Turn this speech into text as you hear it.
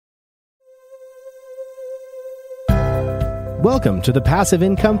Welcome to the Passive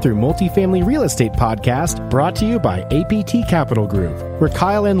Income Through Multifamily Real Estate podcast, brought to you by APT Capital Group, where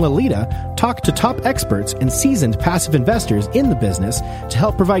Kyle and Lolita talk to top experts and seasoned passive investors in the business to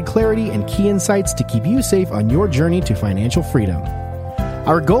help provide clarity and key insights to keep you safe on your journey to financial freedom.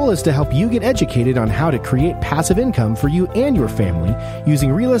 Our goal is to help you get educated on how to create passive income for you and your family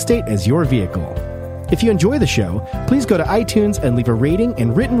using real estate as your vehicle. If you enjoy the show, please go to iTunes and leave a rating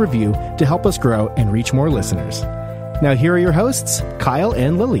and written review to help us grow and reach more listeners. Now here are your hosts, Kyle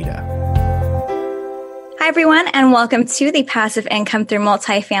and Lolita. Hi, everyone, and welcome to the Passive Income Through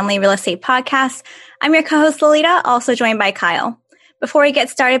Multifamily Real Estate podcast. I'm your co-host, Lolita, also joined by Kyle. Before we get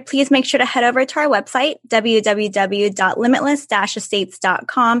started, please make sure to head over to our website,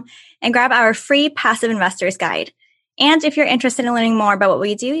 www.limitless-estates.com, and grab our free Passive Investors Guide. And if you're interested in learning more about what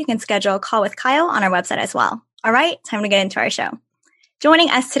we do, you can schedule a call with Kyle on our website as well. All right, time to get into our show.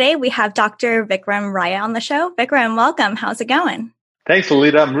 Joining us today, we have Dr. Vikram Raya on the show. Vikram, welcome. How's it going? Thanks,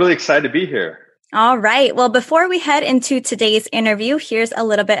 Lolita. I'm really excited to be here. All right. Well, before we head into today's interview, here's a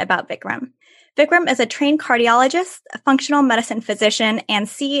little bit about Vikram. Vikram is a trained cardiologist, a functional medicine physician, and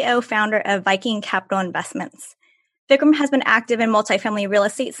CEO founder of Viking Capital Investments. Vikram has been active in multifamily real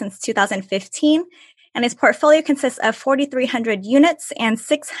estate since 2015, and his portfolio consists of 4,300 units and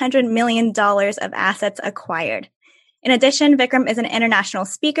 $600 million of assets acquired. In addition, Vikram is an international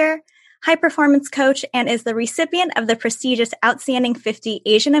speaker, high-performance coach, and is the recipient of the prestigious Outstanding 50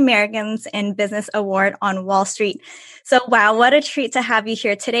 Asian Americans in Business Award on Wall Street. So, wow, what a treat to have you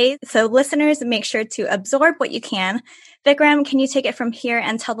here today. So, listeners, make sure to absorb what you can. Vikram, can you take it from here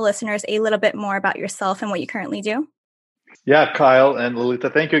and tell the listeners a little bit more about yourself and what you currently do? Yeah, Kyle and Lolita,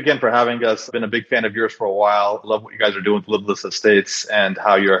 thank you again for having us. Been a big fan of yours for a while. Love what you guys are doing with Limitless Estates and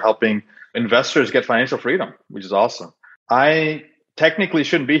how you're helping investors get financial freedom, which is awesome. I technically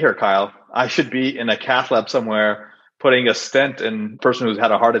shouldn't be here, Kyle. I should be in a cath lab somewhere putting a stent in a person who's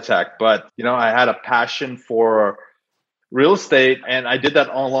had a heart attack. But, I had a passion for real estate, and I did that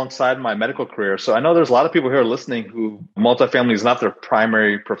all alongside my medical career. So I know there's a lot of people here listening who multifamily is not their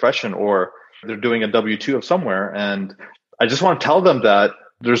primary profession, or they're doing a W-2 of somewhere. And I just want to tell them that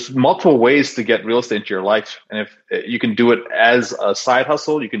there's multiple ways to get real estate into your life. And if you can do it as a side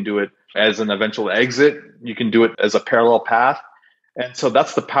hustle, you can do it as an eventual exit, you can do it as a parallel path. And so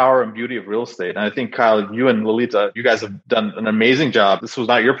that's the power and beauty of real estate. And I think, Kyle, you and Lolita, you guys have done an amazing job. This was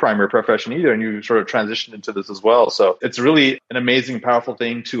not your primary profession either, and you sort of transitioned into this as well. So it's really an amazing, powerful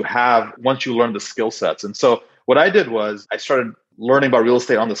thing to have once you learn the skill sets. And so what I did was I started learning about real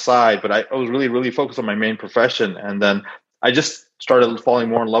estate on the side, but I was really, really focused on my main profession. And then I just started falling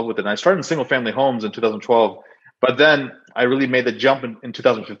more in love with it. And I started in single family homes in 2012. But then I really made the jump in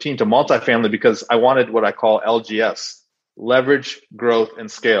 2015 to multifamily because I wanted what I call LGS, leverage, growth,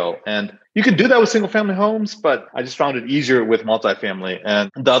 and scale. And you can do that with single family homes, but I just found it easier with multifamily. And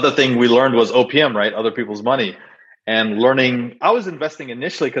the other thing we learned was OPM, right? Other people's money. And learning, I was investing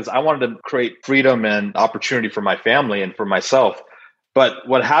initially because I wanted to create freedom and opportunity for my family and for myself. But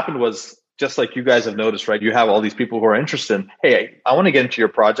what happened was, just like you guys have noticed, right? You have all these people who are interested in, hey, I want to get into your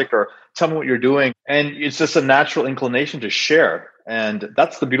project, or tell me what you're doing. And it's just a natural inclination to share. And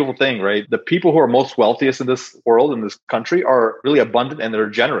that's the beautiful thing, right? The people who are most wealthiest in this world, in this country, are really abundant and they're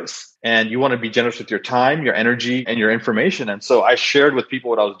generous. And you want to be generous with your time, your energy, and your information. And so I shared with people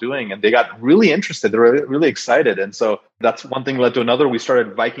what I was doing, and they got really interested. They were really excited. And so that's one thing led to another. We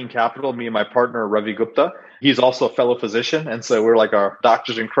started Viking Capital, me and my partner, Ravi Gupta. He's also a fellow physician. And so we're like our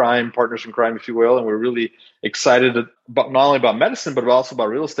doctors in crime, partners in crime, if you will. And we're really excited about not only about medicine, but also about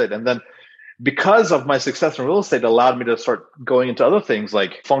real estate. And then because of my success in real estate, it allowed me to start going into other things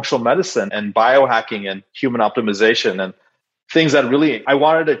like functional medicine and biohacking and human optimization and things that really, I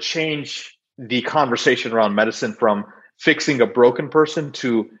wanted to change the conversation around medicine from fixing a broken person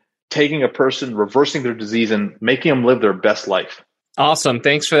to taking a person, reversing their disease and making them live their best life. Awesome.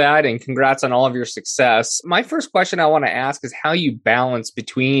 Thanks for that. And congrats on all of your success. My first question I want to ask is how you balance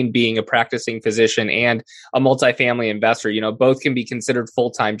between being a practicing physician and a multifamily investor. Both can be considered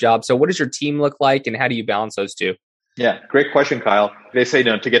full-time jobs. So what does your team look like and how do you balance those two? Yeah, great question, Kyle. They say,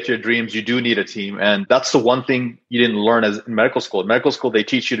 to get to your dreams, you do need a team. And that's the one thing you didn't learn in medical school. In medical school, they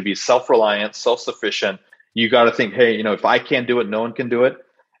teach you to be self-reliant, self-sufficient. You got to think, hey, if I can't do it, no one can do it.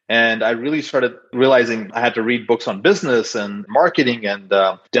 And I really started realizing I had to read books on business and marketing and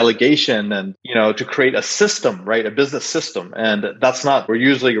delegation and, to create a system, right? A business system. And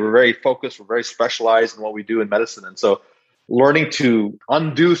we're very focused. We're very specialized in what we do in medicine. And so learning to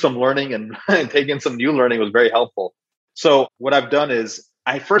undo some learning and take in some new learning was very helpful. So what I've done is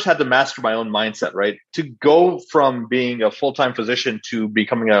I first had to master my own mindset, right? To go from being a full-time physician to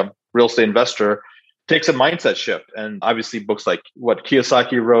becoming a real estate investor takes a mindset shift. And obviously books like what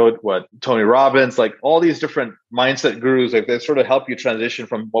Kiyosaki wrote, what Tony Robbins, like all these different mindset gurus, like they sort of help you transition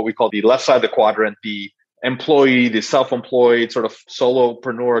from what we call the left side of the quadrant, the employee, the self-employed sort of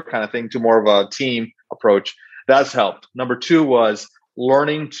solopreneur kind of thing, to more of a team approach. That's helped. Number two was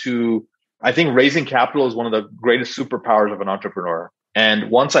learning to, I think raising capital is one of the greatest superpowers of an entrepreneur.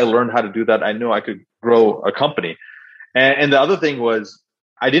 And once I learned how to do that, I knew I could grow a company. And the other thing was,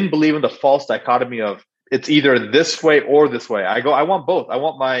 I didn't believe in the false dichotomy of it's either this way or this way. I want both. I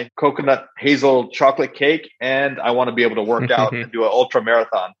want my coconut hazel chocolate cake, and I want to be able to work out and do an ultra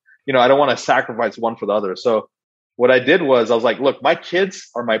marathon. I don't want to sacrifice one for the other. So what I did was I was like, look, my kids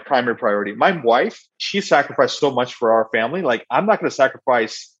are my primary priority. My wife, she sacrificed so much for our family. Like, I'm not going to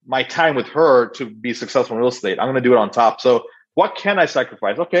sacrifice my time with her to be successful in real estate. I'm going to do it on top. So what can I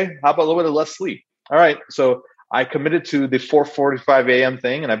sacrifice? Okay, how about a little bit of less sleep? All right. So I committed to the 4:45 a.m.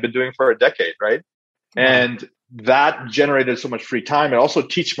 thing, and I've been doing it for a decade, right? And that generated so much free time. It also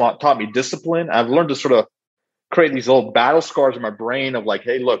taught me discipline. I've learned to sort of create these little battle scars in my brain of like,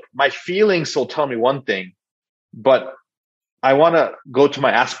 hey, look, my feelings will tell me one thing, but I want to go to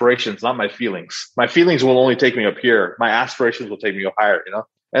my aspirations, not my feelings. My feelings will only take me up here. My aspirations will take me up higher,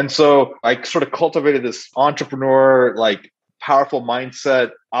 And so I sort of cultivated this entrepreneur, like powerful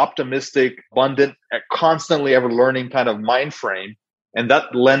mindset, optimistic, abundant, constantly ever learning kind of mind frame. And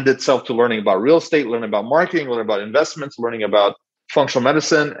that lent itself to learning about real estate, learning about marketing, learning about investments, learning about functional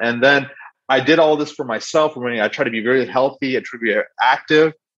medicine. And then I did all this for myself. I try to be very healthy. I try to be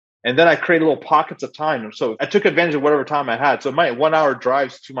active. And then I created little pockets of time. So I took advantage of whatever time I had. So my 1 hour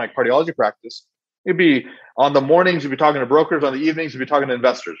drives to my cardiology practice, it'd be on the mornings, you'd be talking to brokers. On the evenings, you'd be talking to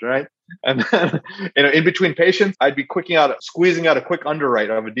investors, right? And then, in between patients, I'd be squeezing out a quick underwrite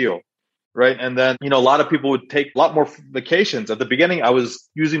of a deal, right? And then, a lot of people would take a lot more vacations. At the beginning, I was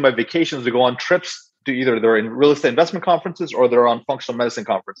using my vacations to go on trips to either they're in real estate investment conferences or they're on functional medicine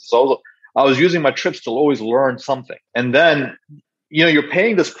conferences. So I was using my trips to always learn something. And then, you're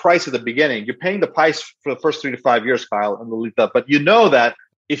paying this price at the beginning. You're paying the price for the first 3 to 5 years, Kyle and Lolita. But that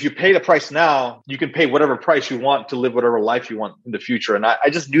if you pay the price now, you can pay whatever price you want to live whatever life you want in the future. And I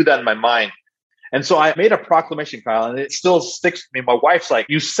just knew that in my mind. And so I made a proclamation, Kyle, and it still sticks with me. My wife's like,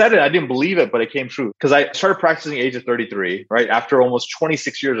 you said it. I didn't believe it, but it came true. Because I started practicing at the age of 33, right? After almost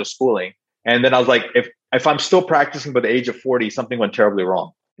 26 years of schooling. And then I was like, if I'm still practicing by the age of 40, something went terribly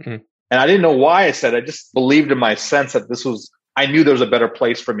wrong. Mm-hmm. And I didn't know why I said it. I just believed in my sense that I knew there was a better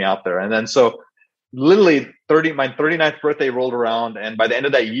place for me out there. And then so literally my 39th birthday rolled around. And by the end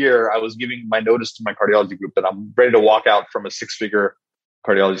of that year, I was giving my notice to my cardiology group that I'm ready to walk out from a 6-figure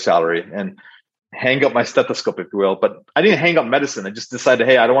cardiology salary and hang up my stethoscope, if you will. But I didn't hang up medicine. I just decided,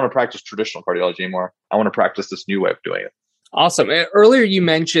 hey, I don't want to practice traditional cardiology anymore. I want to practice this new way of doing it. Awesome. Earlier, you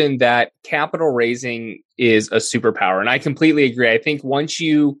mentioned that capital raising is a superpower. And I completely agree. I think once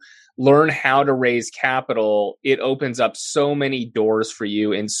you learn how to raise capital, it opens up so many doors for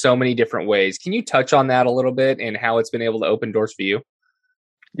you in so many different ways. Can you touch on that a little bit and how it's been able to open doors for you?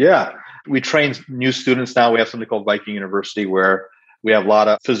 Yeah. We train new students now. We have something called Viking University where we have a lot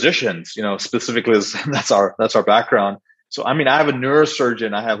of physicians, specifically that's our background. So, I have a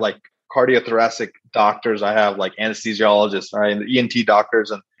neurosurgeon. I have like cardiothoracic doctors. I have like anesthesiologists, right? And ENT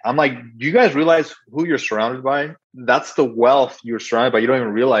doctors. And I'm like, do you guys realize who you're surrounded by? That's the wealth you're surrounded by. You don't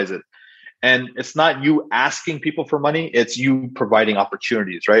even realize it. And it's not you asking people for money. It's you providing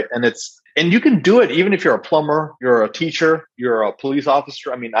opportunities, right? And you can do it even if you're a plumber, you're a teacher, you're a police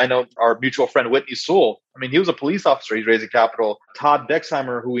officer. I know our mutual friend, Whitney Sewell. He was a police officer. He's raising capital. Todd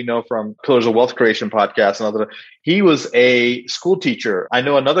Dexheimer, who we know from Pillars of Wealth Creation podcast, he was a school teacher. I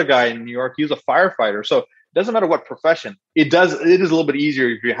know another guy in New York. He was a firefighter. So it doesn't matter what profession. It is a little bit easier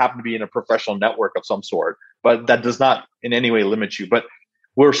if you happen to be in a professional network of some sort, but that does not in any way limit you. But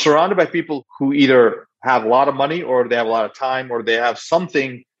we're surrounded by people who either have a lot of money or they have a lot of time or they have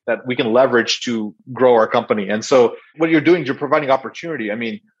something that we can leverage to grow our company. And so what you're doing is you're providing opportunity.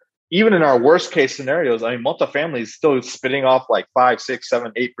 Even in our worst case scenarios, multifamily is still spitting off like 5, 6,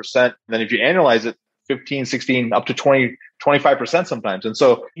 7, 8%. And then if you annualize it, 15, 16, up to 20, 25% sometimes. And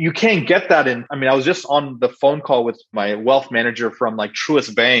so you can't get that in. I was just on the phone call with my wealth manager from like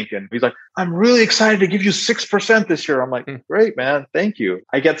Truist Bank. And he's like, I'm really excited to give you 6% this year. I'm like, great, man. Thank you.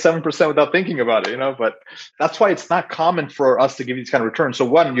 I get 7% without thinking about it, but that's why it's not common for us to give you these kind of returns. So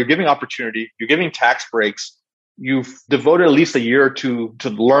one, you're giving opportunity, you're giving tax breaks. You've devoted at least a year to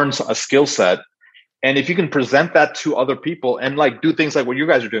learn a skill set. And if you can present that to other people and like do things like what you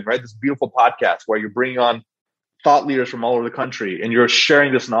guys are doing, right? This beautiful podcast where you're bringing on thought leaders from all over the country and you're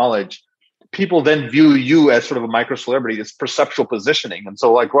sharing this knowledge, people then view you as sort of a micro celebrity, this perceptual positioning. And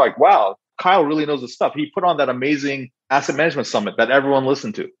so like, wow, Kyle really knows his stuff. He put on that amazing asset management summit that everyone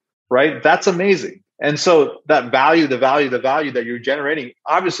listened to, right? That's amazing. And so that value that you're generating,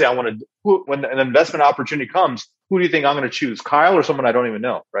 obviously when an investment opportunity comes, who do you think I'm going to choose? Kyle or someone I don't even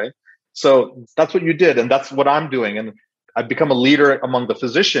know, right? So that's what you did. And that's what I'm doing. And I've become a leader among the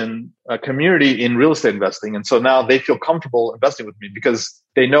physician community in real estate investing. And so now they feel comfortable investing with me because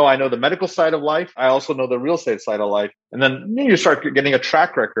they know I know the medical side of life. I also know the real estate side of life. And then you start getting a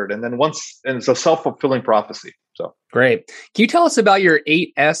track record. And then and it's a self-fulfilling prophecy. So great. Can you tell us about your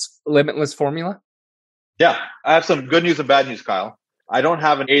 8S Limitless formula? Yeah, I have some good news and bad news, Kyle. I don't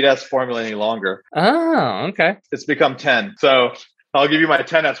have an 8S formula any longer. Oh, okay. It's become 10. So I'll give you my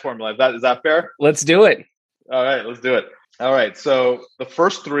 10S formula. Is that fair? Let's do it. All right, let's do it. All right. So the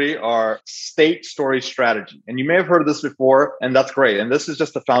first three are state, story, strategy. And you may have heard of this before, and that's great. And this is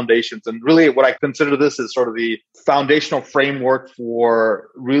just the foundations. And really what I consider this is sort of the foundational framework for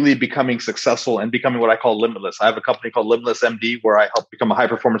really becoming successful and becoming what I call limitless. I have a company called Limitless MD where I help become a high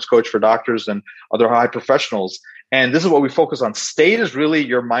performance coach for doctors and other high professionals. And this is what we focus on. State is really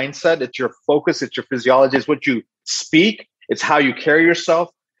your mindset. It's your focus. It's your physiology. It's what you speak. It's how you carry yourself.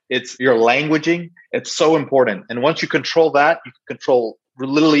 It's your languaging. It's so important. And once you control that, you can control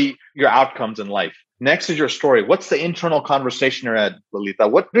literally your outcomes in life. Next is your story. What's the internal conversation you're at,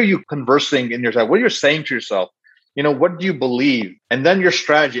 Lalitha? What are you conversing in yourself? What are you saying to yourself? What do you believe? And then your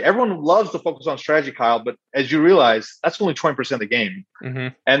strategy. Everyone loves to focus on strategy, Kyle, but as you realize, that's only 20% of the game. Mm-hmm.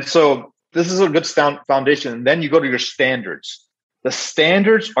 And so this is a good foundation. And then you go to your standards. The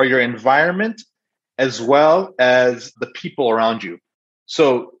standards are your environment as well as the people around you.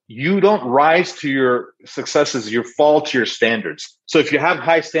 So you don't rise to your successes, you fall to your standards. So if you have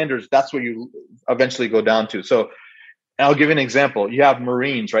high standards, that's what you eventually go down to. So I'll give you an example. You have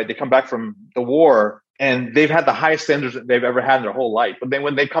Marines, right? They come back from the war and they've had the highest standards that they've ever had in their whole life. But then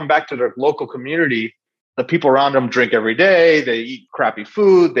when they come back to their local community, the people around them drink every day, they eat crappy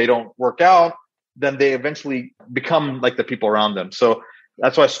food, they don't work out, then they eventually become like the people around them. So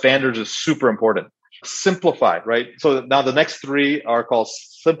that's why standards is super important. Simplify, right? So now the next three are called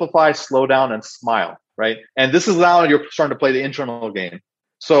simplify, slow down, and smile, right? And this is now you're starting to play the internal game.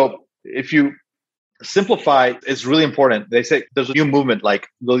 So if you simplify, it's really important. They say there's a new movement like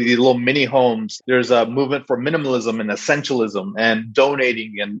the little mini homes. There's a movement for minimalism and essentialism and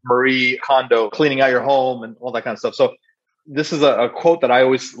donating and Marie Kondo, cleaning out your home and all that kind of stuff. So this is a quote that I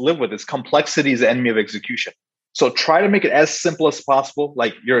always live with is complexity is the enemy of execution. So try to make it as simple as possible,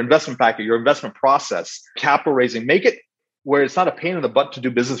 like your investment packet, your investment process, capital raising, make it where it's not a pain in the butt to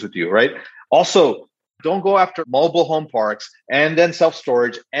do business with you, right? Also, don't go after mobile home parks and then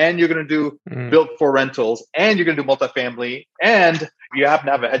self-storage and you're going to do built for rentals and you're going to do multifamily and you happen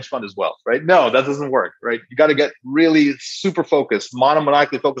to have a hedge fund as well, right? No, that doesn't work, right? You got to get really super focused,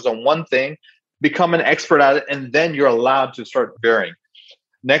 monomaniacally focused on one thing, become an expert at it, and then you're allowed to start varying.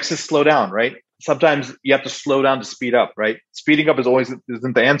 Next is slow down, right? Sometimes you have to slow down to speed up, right? Speeding up isn't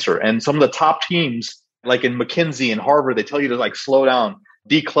the answer. And some of the top teams, like in McKinsey and Harvard, they tell you to like slow down,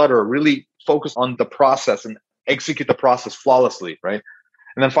 declutter, really focus on the process and execute the process flawlessly, right?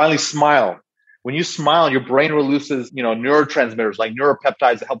 And then finally, smile. When you smile, your brain releases, neurotransmitters like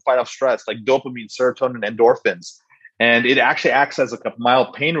neuropeptides that help fight off stress, like dopamine, serotonin, endorphins. And it actually acts as like a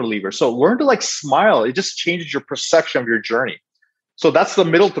mild pain reliever. So learn to like smile. It just changes your perception of your journey. So that's the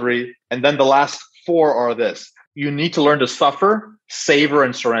middle three. And then the last four are this. You need to learn to suffer, savor,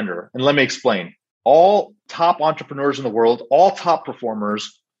 and surrender. And let me explain. All top entrepreneurs in the world, all top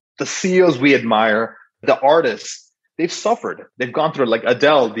performers, the CEOs we admire, the artists, they've suffered. They've gone through it. Like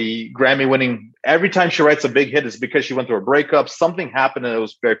Adele, the Grammy winning, every time she writes a big hit is because she went through a breakup. Something happened and it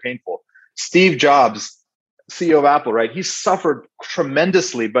was very painful. Steve Jobs, CEO of Apple, right? He suffered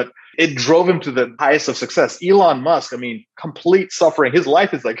tremendously, but it drove him to the highest of success. Elon Musk, complete suffering. His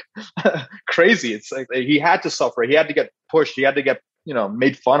life is like crazy. It's like he had to suffer. He had to get pushed. He had to get,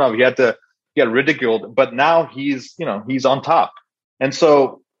 made fun of. He had to get ridiculed. But now he's on top. And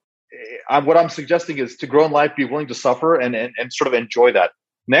so what I'm suggesting is to grow in life, be willing to suffer and sort of enjoy that.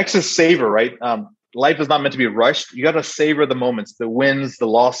 Next is savor, right? Life is not meant to be rushed. You got to savor the moments, the wins, the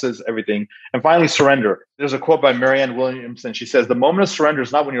losses, everything. And finally, surrender. There's a quote by Marianne Williamson. She says, the moment of surrender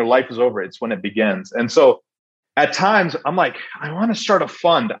is not when your life is over. It's when it begins. And so at times I'm like, I want to start a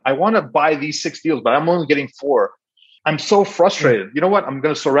fund. I want to buy these 6 deals, but I'm only getting 4. I'm so frustrated. You know what? I'm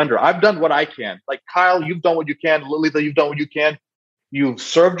going to surrender. I've done what I can. Like Kyle, you've done what you can. Lalitha, you've done what you can. You've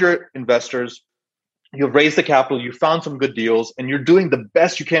served your investors. You've raised the capital, you found some good deals, and you're doing the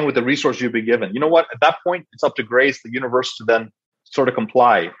best you can with the resource you've been given. You know what? At that point, it's up to grace, the universe, to then sort of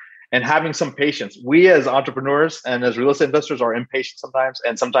comply and having some patience. We as entrepreneurs and as real estate investors are impatient sometimes,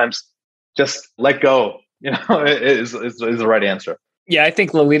 and sometimes just let go, is the right answer. Yeah, I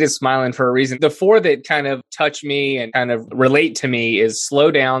think Lolita's smiling for a reason. The 4 that kind of touch me and kind of relate to me is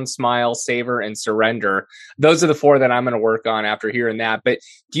slow down, smile, savor, and surrender. Those are the 4 that I'm going to work on after hearing that. But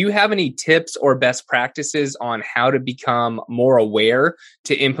do you have any tips or best practices on how to become more aware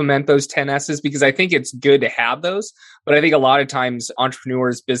to implement those 10 S's? Because I think it's good to have those. But I think a lot of times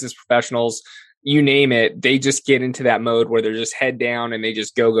entrepreneurs, business professionals, you name it, they just get into that mode where they're just head down and they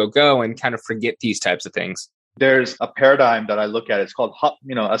just go and kind of forget these types of things. There's a paradigm that I look at. It's called,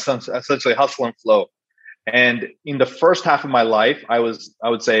 essentially hustle and flow. And in the first half of my life, I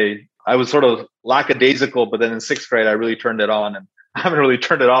would say I was sort of lackadaisical, but then in 6th grade, I really turned it on, and I haven't really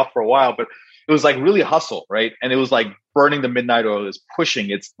turned it off for a while, but it was like really hustle, right? And it was like burning the midnight oil. It's pushing,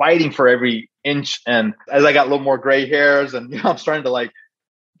 it's fighting for every inch. And as I got a little more gray hairs and I'm starting to like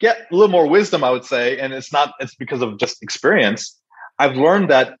get a little more wisdom, I would say, and it's because of just experience. I've learned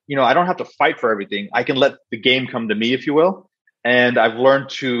that, I don't have to fight for everything. I can let the game come to me, if you will. And I've learned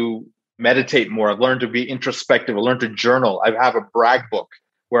to meditate more. I've learned to be introspective. I learned to journal. I have a brag book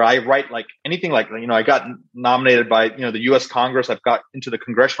where I write like anything like, I got nominated by, the US Congress. I've got into the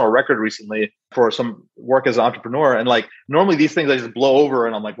congressional record recently for some work as an entrepreneur. And like, normally these things I just blow over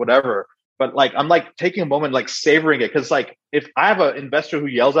and I'm like, whatever. But like, I'm like taking a moment, like savoring it. Cause like, if I have an investor who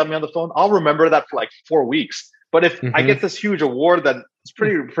yells at me on the phone, I'll remember that for like 4 weeks. But if I get this huge award that is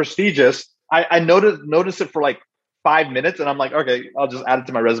pretty prestigious, I notice it for like 5 minutes and I'm like, okay, I'll just add it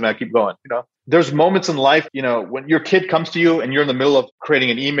to my resume. I keep going. There's moments in life, when your kid comes to you and you're in the middle of creating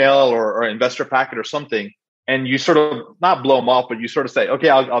an email or investor packet or something, and you sort of not blow them off, but you sort of say, okay,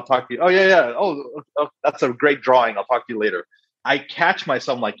 I'll talk to you. Oh yeah. Oh, that's a great drawing. I'll talk to you later. I catch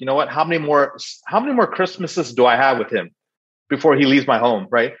myself like, you know what? How many more Christmases do I have with him before he leaves my home,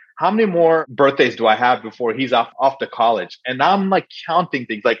 right? How many more birthdays do I have before he's off to college? And now I'm like counting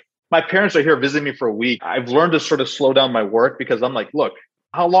things. Like my parents are here visiting me for a week. I've learned to sort of slow down my work because I'm like, look,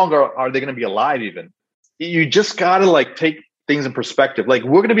 how long are they going to be alive even? You just got to like take things in perspective. Like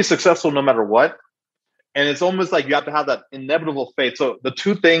we're going to be successful no matter what. And it's almost like you have to have that inevitable faith. So the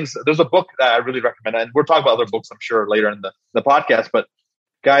 2 things, there's a book that I really recommend. And we're talking about other books, I'm sure, later in the podcast. But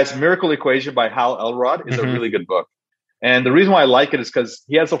guys, Miracle Equation by Hal Elrod is a really good book. And the reason why I like it is because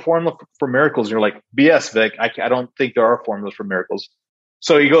he has a formula for miracles. And you're like, BS, Vic. I don't think there are formulas for miracles.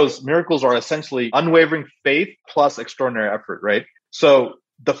 So he goes, miracles are essentially unwavering faith plus extraordinary effort, right? So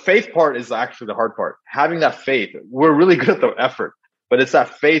the faith part is actually the hard part. Having that faith, we're really good at the effort, but it's that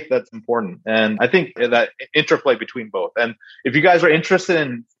faith that's important. And I think that interplay between both. And if you guys are interested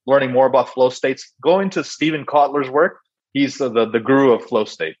in learning more about flow states, go into Stephen Kotler's work. He's the guru of flow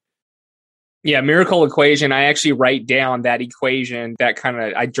state. Yeah, Miracle Equation. I actually write down that equation,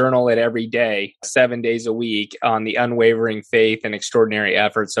 I journal it every day, 7 days a week on the unwavering faith and extraordinary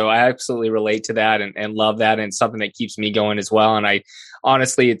effort. So I absolutely relate to that and love that. And it's something that keeps me going as well. And I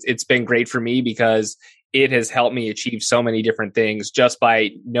honestly, it's been great for me because it has helped me achieve so many different things just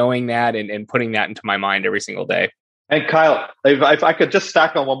by knowing that and putting that into my mind every single day. And Kyle, if I could just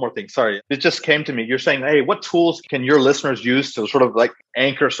stack on one more thing. Sorry, it just came to me. You're saying, hey, what tools can your listeners use to sort of like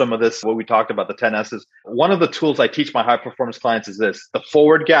anchor some of this, what we talked about, the 10 S's? One of the tools I teach my high performance clients is this, the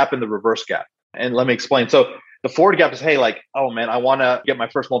forward gap and the reverse gap. And let me explain. So the forward gap is, hey, like, oh man, I want to get my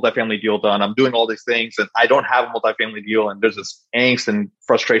first multifamily deal done. I'm doing all these things and I don't have a multifamily deal. And there's this angst and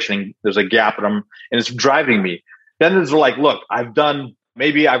frustration. There's a gap and it's driving me. Then there's like, look, I've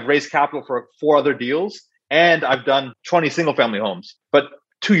raised capital for 4 other deals. And I've done 20 single family homes. But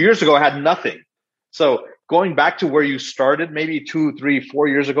 2 years ago, I had nothing. So going back to where you started, maybe 2, 3, 4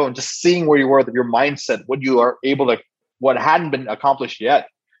 years ago, and just seeing where you were, your mindset, what hadn't been accomplished yet.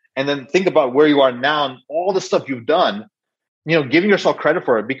 And then think about where you are now and all the stuff you've done, giving yourself credit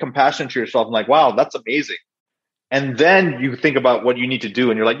for it, be compassionate to yourself and like, wow, that's amazing. And then you think about what you need to do.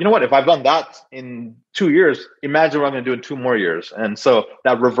 And you're like, you know what, if I've done that in 2 years, imagine what I'm going to do in 2 more years. And so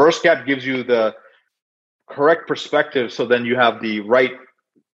that reverse gap gives you the correct perspective. So then you have the right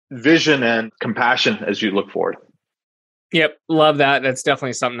vision and compassion as you look forward. Yep. Love that. That's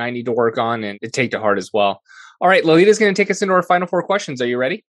definitely something I need to work on and take to heart as well. All right. Lolita's going to take us into our final 4 questions. Are you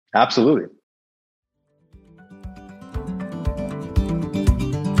ready? Absolutely.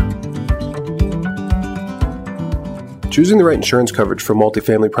 Choosing the right insurance coverage for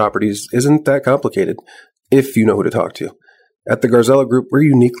multifamily properties isn't that complicated if you know who to talk to. At the Garzella Group, we're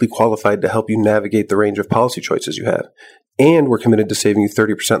uniquely qualified to help you navigate the range of policy choices you have, and we're committed to saving you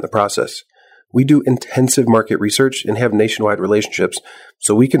 30% in the process. We do intensive market research and have nationwide relationships,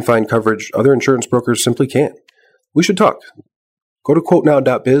 so we can find coverage other insurance brokers simply can't. We should talk. Go to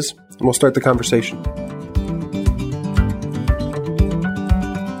quotenow.biz, and we'll start the conversation.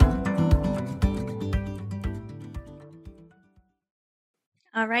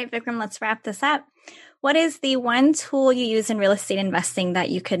 All right, Vikram, let's wrap this up. What is the one tool you use in real estate investing that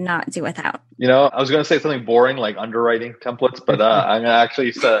you could not do without? I was going to say something boring like underwriting templates, but I'm going to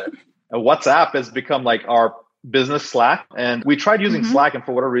actually say WhatsApp has become like our business Slack. And we tried using Slack, and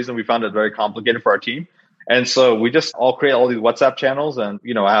for whatever reason, we found it very complicated for our team. And so we just all create all these WhatsApp channels. And,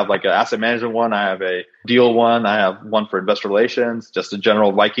 I have like an asset management one. I have a deal one. I have one for investor relations, just a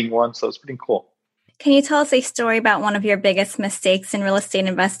general Viking one. So it's pretty cool. Can you tell us a story about one of your biggest mistakes in real estate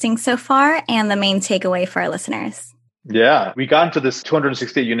investing so far and the main takeaway for our listeners? Yeah, we got into this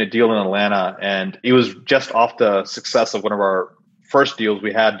 268 unit deal in Atlanta, and it was just off the success of one of our first deals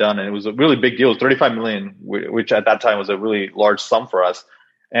we had done. And it was a really big deal. It was $35 million, which at that time was a really large sum for us.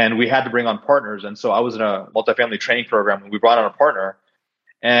 And we had to bring on partners. And so I was in a multifamily training program, and we brought on a partner.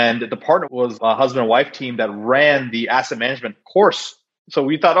 And the partner was a husband and wife team that ran the asset management course. So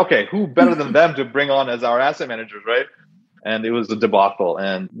we thought, okay, who better than them to bring on as our asset managers, right? And it was a debacle.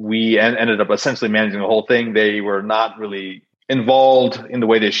 And we ended up essentially managing the whole thing. They were not really involved in the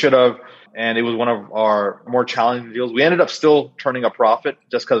way they should have. And it was one of our more challenging deals. We ended up still turning a profit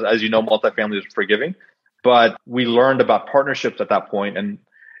just because, as you know, multifamily is forgiving. But we learned about partnerships at that point and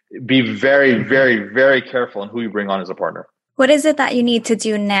be very, very, very careful in who you bring on as a partner. What is it that you need to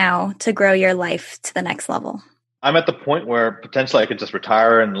do now to grow your life to the next level? I'm at the point where potentially I could just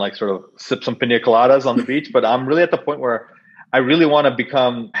retire and like sort of sip some pina coladas on the beach. But I'm really at the point where I really want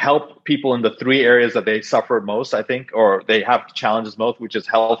to help people in the three areas that they suffer most, I think, or they have challenges most, which is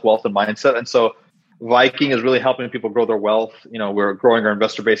health, wealth, and mindset. And so Viking is really helping people grow their wealth. We're growing our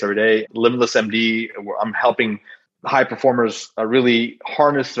investor base every day. Limitless MD, I'm helping high performers really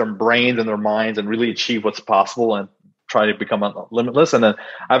harness their brains and their minds and really achieve what's possible and try to become limitless. And then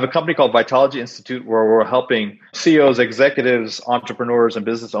I have a company called Vitalogy Institute where we're helping CEOs, executives, entrepreneurs, and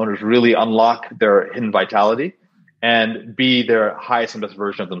business owners really unlock their hidden vitality and be their highest and best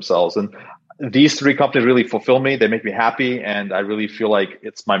version of themselves. And these three companies really fulfill me. They make me happy. And I really feel like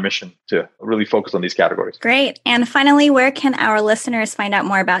it's my mission to really focus on these categories. Great. And finally, where can our listeners find out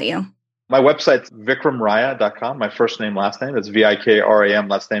more about you? My website's vikramraya.com. My first name, last name is VIKRAM.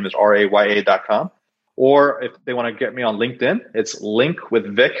 Last name is RAYA.com. Or if they want to get me on LinkedIn, it's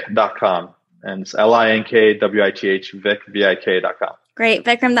linkwithvik.com. And it's LINKWITH, VIK.com. Great.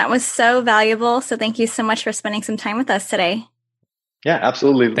 Vikram, that was so valuable. So thank you so much for spending some time with us today. Yeah,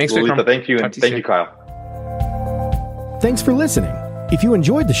 absolutely. Thanks, Lalitha. Vikram. Thank you. And thank you, Kyle. Thanks for listening. If you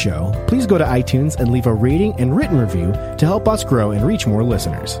enjoyed the show, please go to iTunes and leave a rating and written review to help us grow and reach more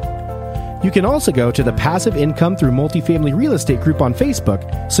listeners. You can also go to the Passive Income Through Multifamily Real Estate group on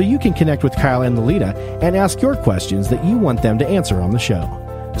Facebook so you can connect with Kyle and Lalitha and ask your questions that you want them to answer on the show.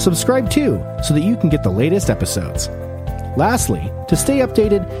 Subscribe too so that you can get the latest episodes. Lastly, to stay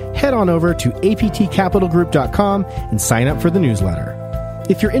updated, head on over to aptcapitalgroup.com and sign up for the newsletter.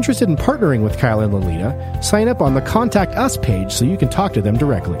 If you're interested in partnering with Kyle and Lalitha, sign up on the Contact Us page so you can talk to them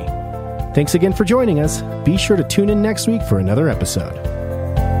directly. Thanks again for joining us. Be sure to tune in next week for another episode.